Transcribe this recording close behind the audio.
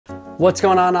What's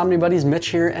going on, Omnibuddies? Mitch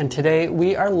here, and today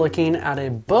we are looking at a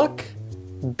book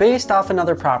based off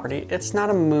another property. It's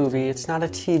not a movie, it's not a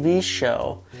TV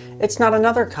show, it's not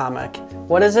another comic.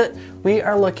 What is it? We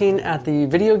are looking at the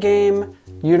video game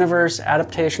universe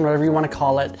adaptation, whatever you want to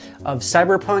call it, of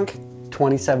Cyberpunk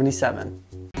 2077.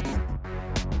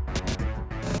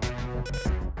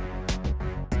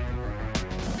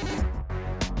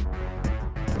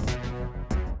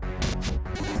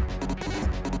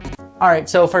 All right,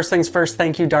 so first things first,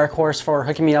 thank you Dark Horse for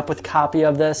hooking me up with a copy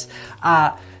of this.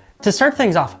 To start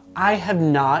things off, I have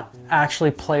not actually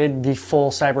played the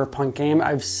full Cyberpunk game.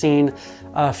 I've seen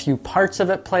a few parts of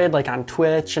it played, like on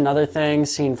Twitch and other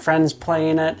things, seen friends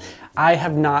playing it. I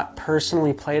have not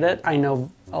personally played it. I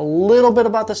know a little bit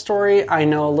about the story, I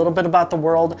know a little bit about the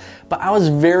world, but I was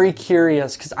very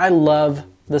curious because I love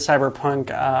the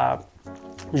Cyberpunk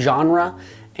genre.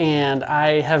 And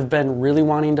I have been really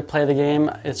wanting to play the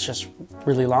game. It's just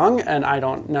really long and I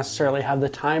don't necessarily have the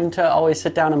time to always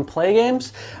sit down and play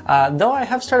games, though I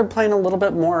have started playing a little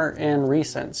bit more in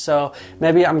recent. So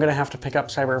maybe I'm gonna have to pick up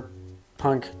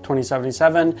Cyberpunk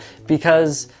 2077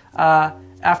 because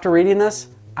after reading this,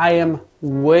 I am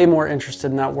way more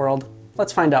interested in that world.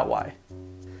 Let's find out why.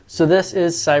 So this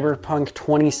is Cyberpunk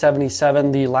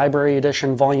 2077, the Library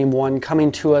Edition Volume 1, coming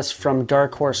to us from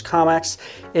Dark Horse Comics.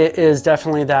 It is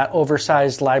definitely that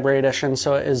oversized Library Edition,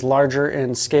 so it is larger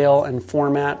in scale and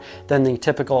format than the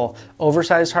typical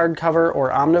oversized hardcover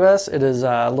or omnibus. It is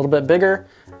a little bit bigger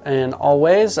in all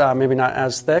ways, maybe not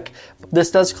as thick.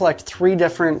 This does collect 3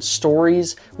 different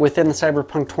stories within the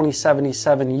Cyberpunk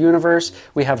 2077 universe.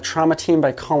 We have Trauma Team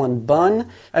by Colin Bunn,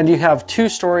 and you have 2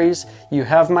 stories. You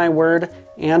Have My Word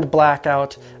and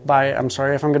Blackout by, I'm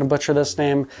sorry if I'm going to butcher this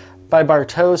name, by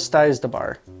Bartosz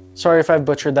Styzdabar. Sorry if I've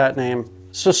butchered that name.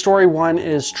 So story 1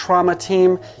 is Trauma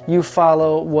Team. You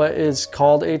follow what is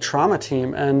called a trauma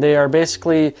team, and they are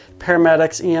basically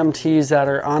paramedics, EMTs that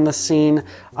are on the scene,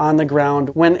 on the ground.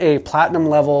 When a platinum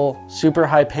level, super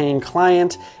high paying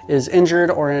client is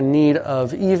injured or in need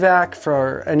of evac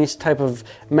for any type of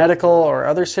medical or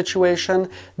other situation,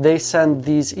 they send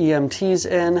these EMTs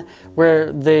in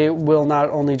where they will not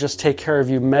only just take care of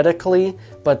you medically,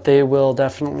 but they will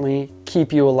definitely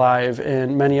keep you alive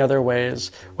in many other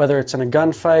ways, whether it's in a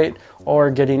gunfight or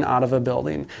getting out of a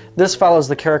building. This follows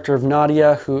the character of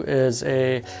Nadia, who is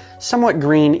a somewhat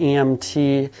green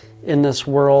EMT in this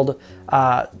world.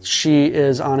 She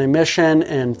is on a mission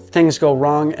and things go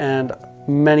wrong and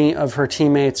many of her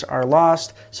teammates are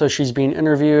lost, so she's being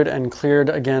interviewed and cleared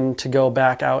again to go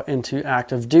back out into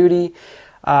active duty.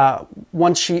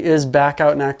 Once she is back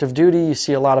out in active duty, you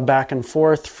see a lot of back and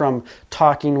forth from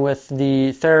talking with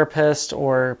the therapist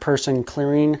or person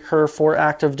clearing her for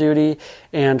active duty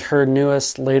and her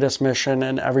latest mission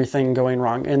and everything going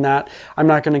wrong in that. I'm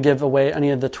not going to give away any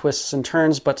of the twists and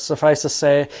turns, but suffice to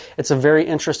say, it's a very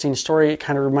interesting story. It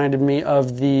kind of reminded me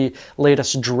of the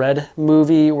latest Dread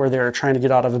movie where they're trying to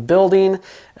get out of a building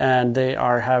and they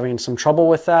are having some trouble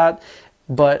with that,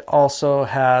 but also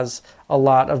has a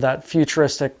lot of that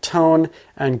futuristic tone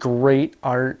and great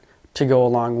art to go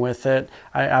along with it.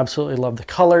 I absolutely love the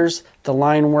colors, the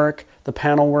line work, the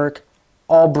panel work,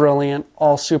 all brilliant,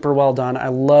 all super well done. I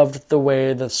loved the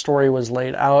way the story was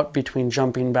laid out between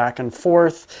jumping back and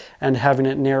forth and having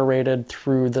it narrated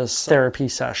through this therapy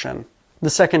session. The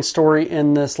second story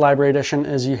in this library edition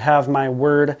is You Have My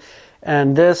Word.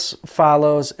 And this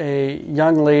follows a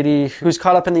young lady who's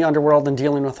caught up in the underworld and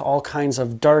dealing with all kinds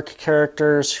of dark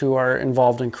characters who are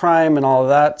involved in crime and all of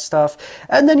that stuff.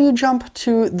 And then you jump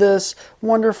to this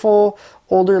wonderful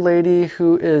older lady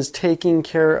who is taking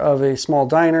care of a small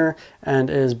diner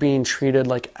and is being treated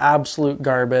like absolute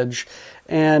garbage.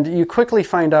 And you quickly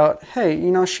find out, hey, you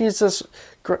know, she's this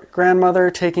grandmother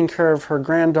taking care of her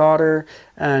granddaughter,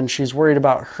 and she's worried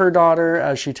about her daughter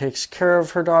as she takes care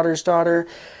of her daughter's daughter.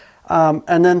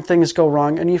 And then things go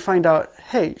wrong and you find out,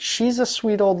 hey, she's a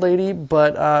sweet old lady,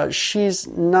 but she's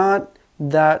not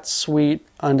that sweet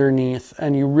underneath.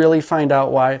 And you really find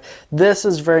out why. This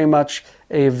is very much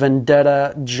a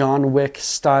vendetta, John Wick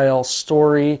style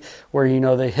story where, you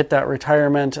know, they hit that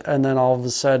retirement and then all of a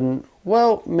sudden,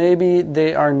 well, maybe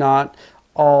they are not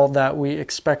all that we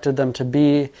expected them to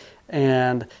be.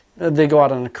 And they go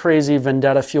out on a crazy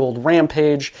vendetta fueled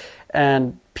rampage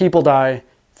and people die.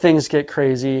 Things get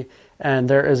crazy, and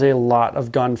there is a lot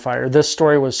of gunfire. This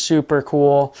story was super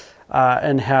cool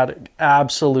and had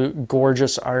absolute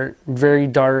gorgeous art, very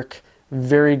dark,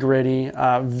 very gritty,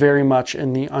 very much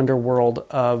in the underworld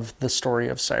of the story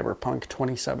of Cyberpunk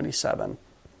 2077.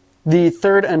 The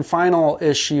third and final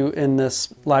issue in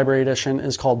this library edition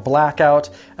is called Blackout,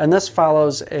 and this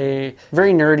follows a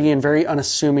very nerdy and very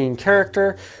unassuming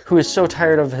character who is so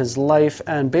tired of his life,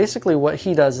 and basically what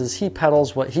he does is he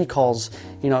peddles what he calls,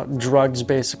 drugs.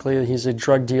 Basically, he's a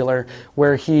drug dealer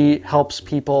where he helps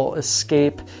people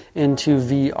escape into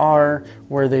VR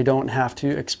where they don't have to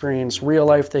experience real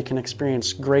life. They can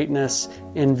experience greatness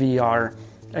in VR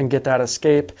and get that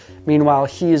escape. Meanwhile,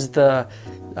 he's the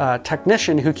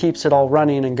technician who keeps it all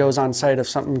running and goes on site if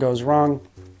something goes wrong.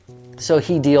 So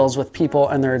he deals with people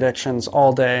and their addictions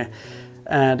all day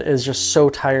and is just so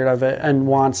tired of it and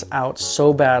wants out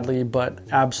so badly, but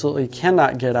absolutely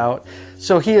cannot get out.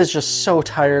 So he is just so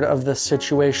tired of this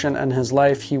situation and his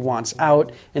life. He wants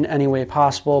out in any way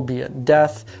possible, be it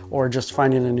death or just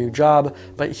finding a new job,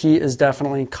 but he is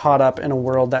definitely caught up in a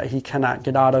world that he cannot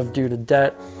get out of due to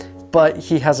debt. But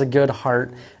he has a good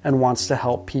heart and wants to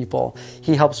help people.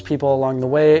 He helps people along the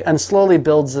way and slowly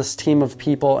builds this team of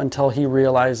people until he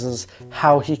realizes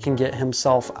how he can get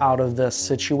himself out of this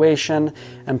situation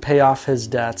and pay off his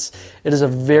debts. It is a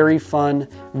very fun,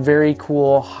 very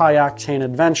cool, high-octane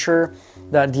adventure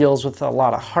that deals with a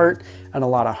lot of heart and a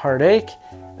lot of heartache,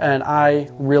 and I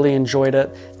really enjoyed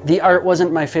it. The art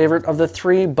wasn't my favorite of the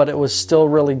three, but it was still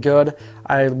really good.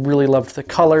 I really loved the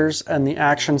colors, and the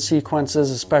action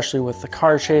sequences, especially with the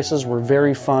car chases, were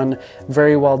very fun,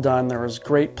 very well done. There was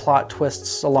great plot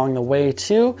twists along the way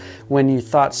too. When you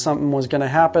thought something was going to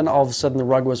happen, all of a sudden the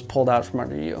rug was pulled out from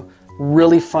under you.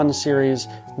 Really fun series,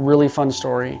 really fun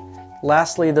story.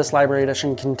 Lastly, this library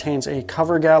edition contains a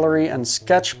cover gallery and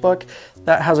sketchbook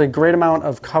that has a great amount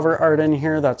of cover art in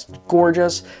here that's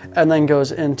gorgeous, and then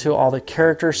goes into all the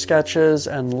character sketches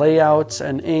and layouts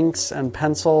and inks and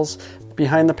pencils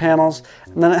behind the panels.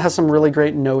 And then it has some really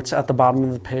great notes at the bottom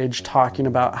of the page talking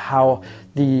about how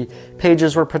the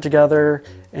pages were put together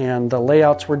and the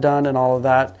layouts were done and all of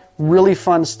that. Really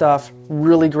fun stuff,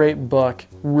 really great book,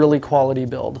 really quality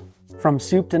build. From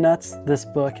soup to nuts, this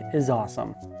book is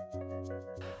awesome.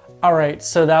 All right,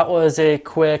 so that was a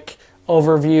quick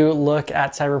overview look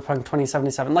at Cyberpunk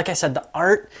 2077. Like I said, the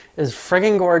art is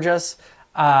friggin' gorgeous.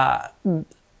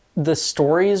 The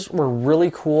stories were really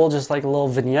cool, just like little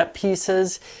vignette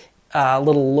pieces,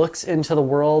 little looks into the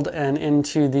world and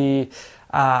into the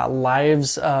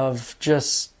lives of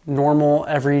just normal,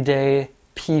 everyday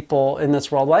people in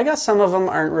this world. Well, I guess some of them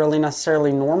aren't really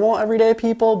necessarily normal, everyday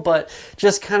people, but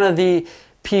just kind of the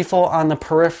people on the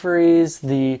peripheries,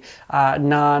 the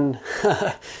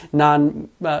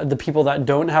the people that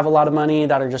don't have a lot of money,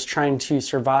 that are just trying to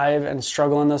survive and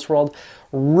struggle in this world.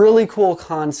 Really cool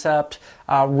concept,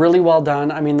 really well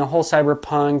done. I mean, the whole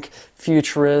cyberpunk,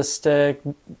 futuristic,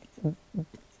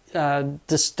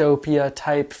 dystopia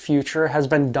type future has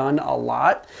been done a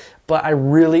lot, but I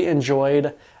really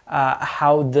enjoyed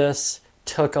how this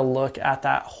took a look at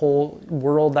that whole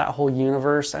world, that whole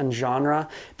universe and genre,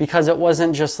 because it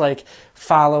wasn't just like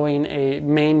following a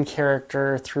main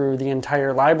character through the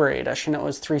entire library edition. It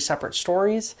was 3 separate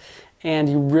stories, and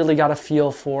you really got a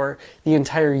feel for the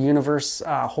entire universe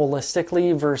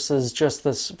holistically versus just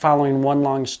this following one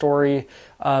long story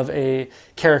of a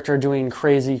character doing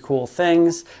crazy cool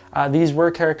things. These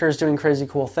were characters doing crazy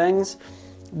cool things,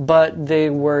 but they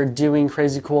were doing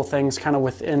crazy cool things kind of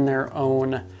within their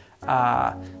own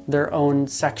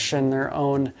section, their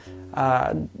own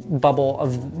bubble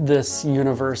of this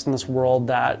universe and this world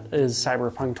that is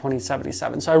Cyberpunk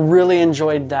 2077. So I really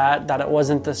enjoyed that it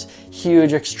wasn't this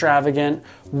huge, extravagant,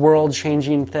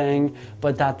 world-changing thing,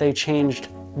 but that they changed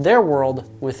their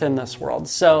world within this world.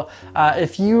 So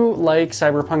if you like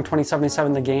Cyberpunk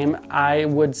 2077, the game, I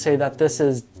would say that this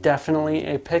is definitely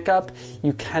a pickup.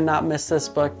 You cannot miss this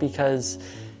book because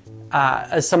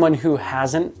as someone who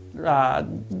hasn't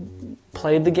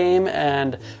played the game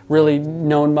and really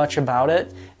known much about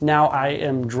it, now I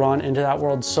am drawn into that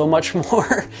world so much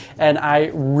more, and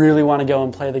I really want to go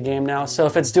and play the game now. So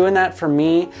if it's doing that for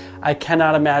me, I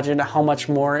cannot imagine how much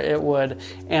more it would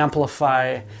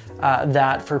amplify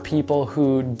that for people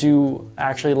who do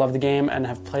actually love the game and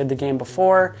have played the game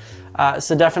before.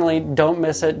 So definitely don't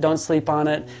miss it, don't sleep on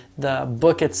it. The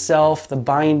book itself, the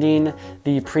binding,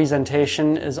 the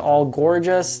presentation is all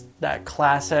gorgeous. That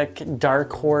classic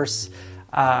Dark Horse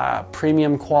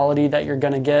premium quality that you're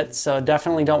gonna get. So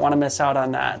definitely don't want to miss out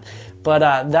on that.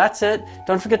 But that's it.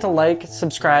 Don't forget to like,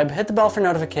 subscribe, hit the bell for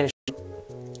notifications.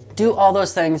 Do all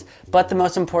those things, but the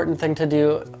most important thing to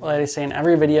do, like I say in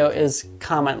every video, is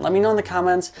comment. Let me know in the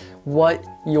comments what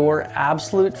your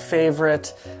absolute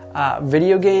favorite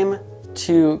video game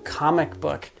to comic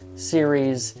book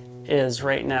series is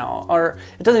right now. Or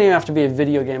it doesn't even have to be a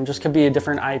video game, just could be a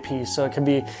different IP. So it could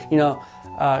be,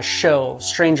 show,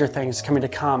 Stranger Things coming to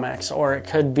comics, or it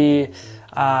could be,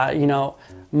 you know,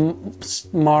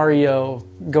 Mario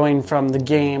going from the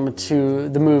game to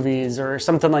the movies or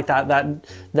something like that.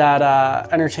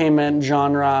 That entertainment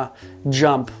genre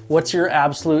jump. What's your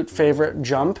absolute favorite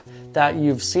jump that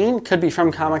you've seen? Could be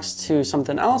from comics to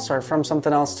something else or from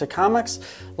something else to comics.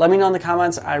 Let me know in the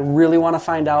comments. I really want to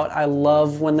find out. I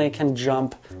love when they can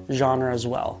jump genre as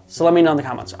well. So let me know in the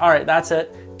comments. All right, that's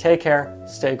it. Take care.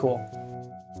 Stay cool.